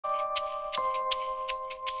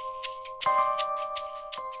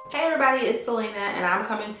Hey everybody, it's Selena and I'm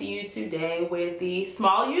coming to you today with the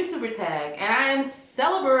small YouTuber tag, and I am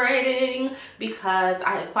celebrating because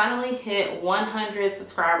I have finally hit 100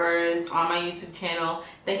 subscribers on my YouTube channel.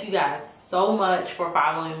 Thank you guys so much for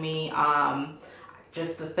following me.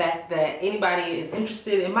 Just the fact that anybody is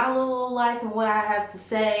interested in my little life and what I have to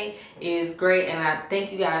say is great, and I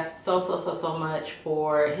thank you guys so much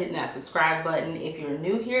for hitting that subscribe button. If you're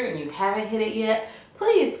new here and you haven't hit it yet,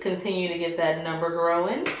 please continue to get that number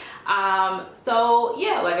growing. So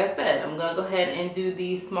yeah, like I said, I'm gonna go ahead and do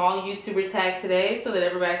the small YouTuber tag today so that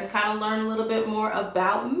everybody can kind of learn a little bit more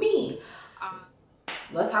about me.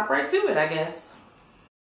 Let's hop right to it, I guess.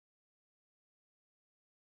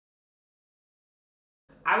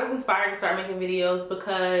 I was inspired to start making videos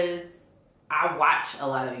because I watch a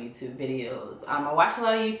lot of YouTube videos. I watch a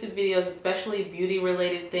lot of YouTube videos, especially beauty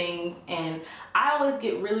related things, and I always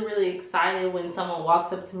get really excited when someone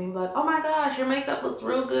walks up to me and be like, oh my gosh, your makeup looks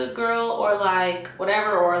real good, girl, or like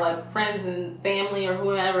whatever, or like friends and family or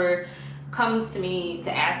whoever comes to me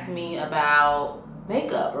to ask me about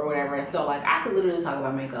makeup or whatever. And so like I could literally talk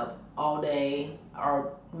about makeup all day,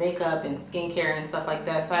 or makeup and skincare and stuff like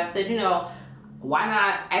that. So I said, you know, why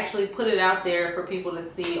not actually put it out there for people to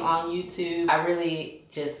see on YouTube? I really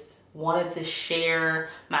just wanted to share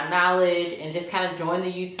my knowledge and just kind of join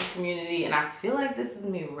the YouTube community, and I feel like this is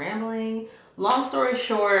me rambling. Long story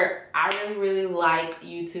short, I really like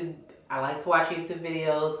YouTube. I like to watch YouTube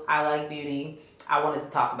videos. I like beauty. I wanted to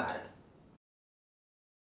talk about it.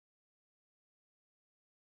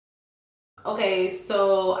 Okay,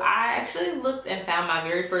 so I actually looked and found my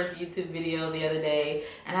very first YouTube video the other day,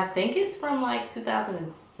 and I think it's from like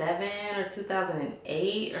 2007 or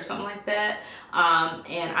 2008 or something like that.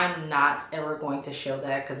 And I'm not ever going to show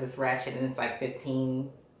that because it's ratchet and it's like 15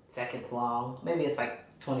 seconds long. Maybe it's like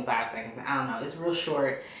 25 seconds. I don't know. It's real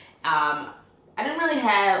short. I didn't really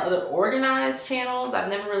have other organized channels. I've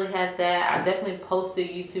never really had that. I definitely posted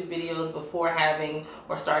YouTube videos before having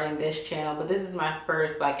or starting this channel, but this is my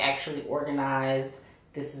first like actually organized,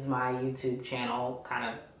 this is my YouTube channel kind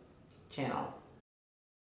of channel.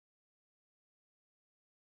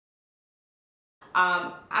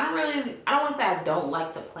 I don't want to say I don't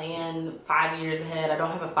like to plan 5 years ahead. I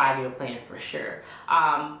don't have a 5-year plan for sure.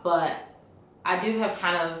 But I do have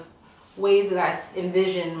kind of ways that I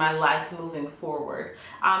envision my life moving forward.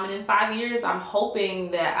 And in 5 years, I'm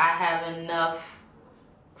hoping that I have enough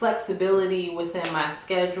flexibility within my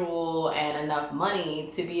schedule and enough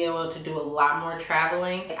money to be able to do a lot more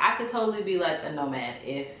traveling. I could totally be like a nomad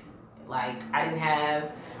if like I didn't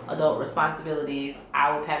have adult responsibilities.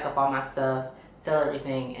 I would pack up all my stuff, sell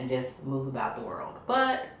everything, and just move about the world.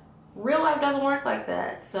 But real life doesn't work like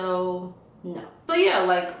that, so no. So yeah,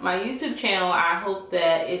 like my YouTube channel, I hope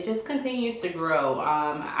that it just continues to grow.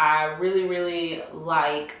 I really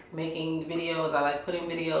like making videos. I like putting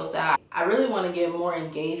videos out. I really want to get more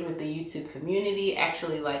engaged with the YouTube community.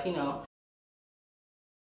 Actually, like, you know,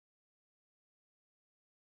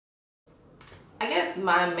 I guess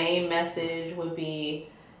my main message would be,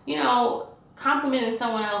 you know, complimenting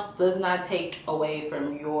someone else does not take away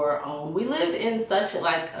from your own. We live in such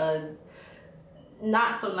like a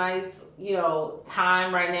not so nice, you know,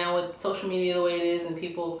 time right now with social media the way it is, and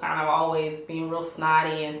people kind of always being real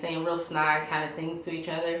snotty and saying real snide kind of things to each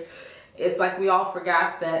other. It's like we all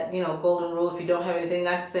forgot that, you know, golden rule, if you don't have anything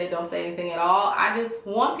nice to say, don't say anything at all. I just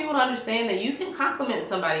want people to understand that you can compliment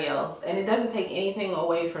somebody else and it doesn't take anything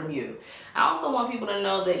away from you. I also want people to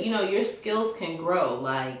know that, you know, your skills can grow.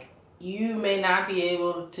 Like, you may not be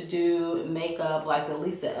able to do makeup like the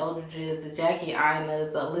Lisa Eldridges, the Jackie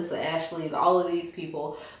Ainas, the Alyssa Ashleys, all of these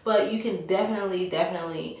people, but you can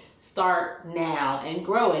definitely start now and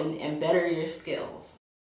grow and better your skills.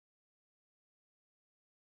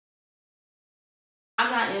 I'm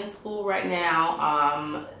not in school right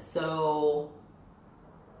now, so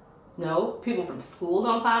no, people from school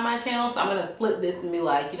don't find my channel, so I'm gonna flip this and be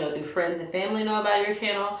like, you know, do friends and family know about your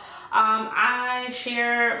channel? I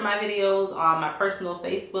share my videos on my personal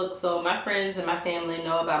Facebook, so my friends and my family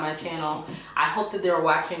know about my channel. I hope that they're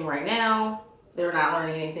watching right now. They're not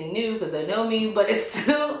learning anything new because they know me, but it's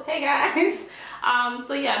still, hey guys.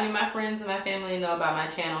 So yeah, I mean, my friends and my family know about my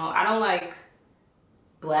channel. I don't like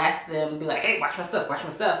blast them, be like, hey, watch my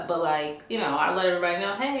stuff, but like, you know, I let everybody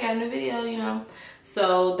know, hey, I got a new video, you know,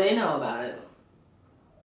 so they know about it.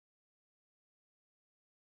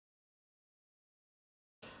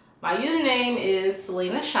 My username is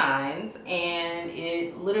Selenashines, and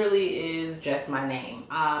it literally is just my name.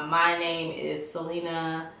 My name is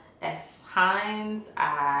Selena S. Hines.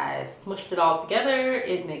 I smushed it all together.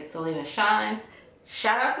 It makes Selena Shines.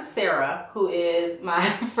 Shout out to Sarah, who is my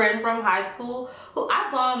friend from high school, who I've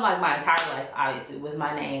gone like my entire life, obviously, with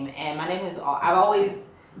my name. And my name is, I've always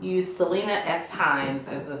used Selenashines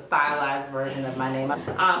as a stylized version of my name.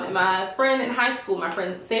 And my friend in high school, my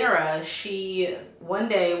friend Sarah, she one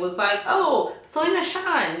day was like, oh, Selena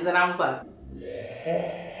shines. And I was like,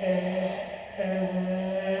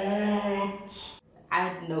 I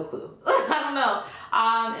had no clue. I don't know.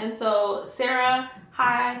 And so Sarah,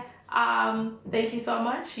 hi. Thank you so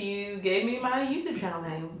much. You gave me my YouTube channel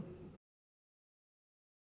name.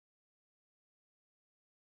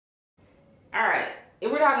 All right, if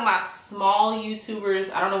we're talking about small YouTubers,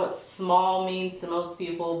 I don't know what small means to most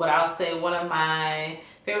people, but I'll say one of my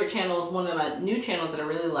favorite channels, one of my new channels that I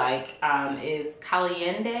really like, is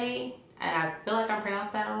Caliente, and I feel like I'm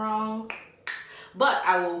pronouncing that wrong. But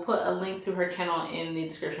I will put a link to her channel in the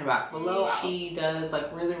description box below. She does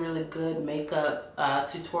like really, really good makeup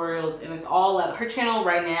tutorials, and it's all like, her channel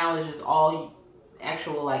right now is just all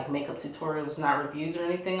actual like makeup tutorials, not reviews or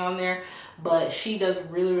anything on there. But she does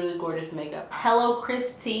really, really gorgeous makeup. Hello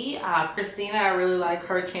Christy, Christina, I really like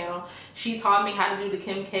her channel. She taught me how to do the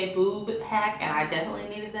Kim K boob hack, and I definitely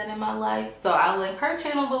needed that in my life. So I'll link her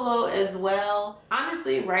channel below as well.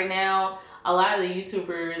 Honestly, right now, a lot of the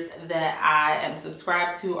YouTubers that I am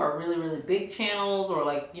subscribed to are really, really big channels, or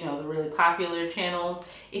like, you know, the really popular channels.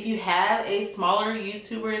 If you have a smaller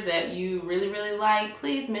YouTuber that you really, really like,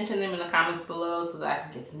 please mention them in the comments below so that I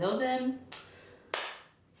can get to know them.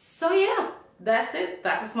 So yeah, that's it.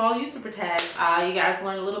 That's a small YouTuber tag. You guys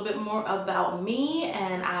learn a little bit more about me,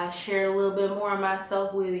 and I share a little bit more of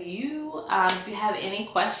myself with you. If you have any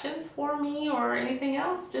questions for me or anything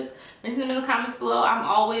else, just mention them in the comments below. I'm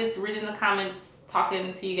always reading the comments,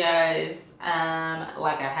 talking to you guys.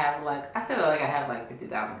 Like I have like, I said like I have like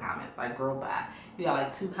 50,000 comments. Like, girl, bye. You got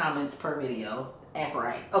like 2 comments per video. Act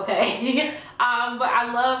right, okay? But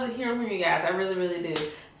I love hearing from you guys. I really, really do.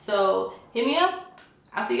 So hit me up.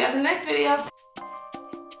 I'll see you guys in the next video.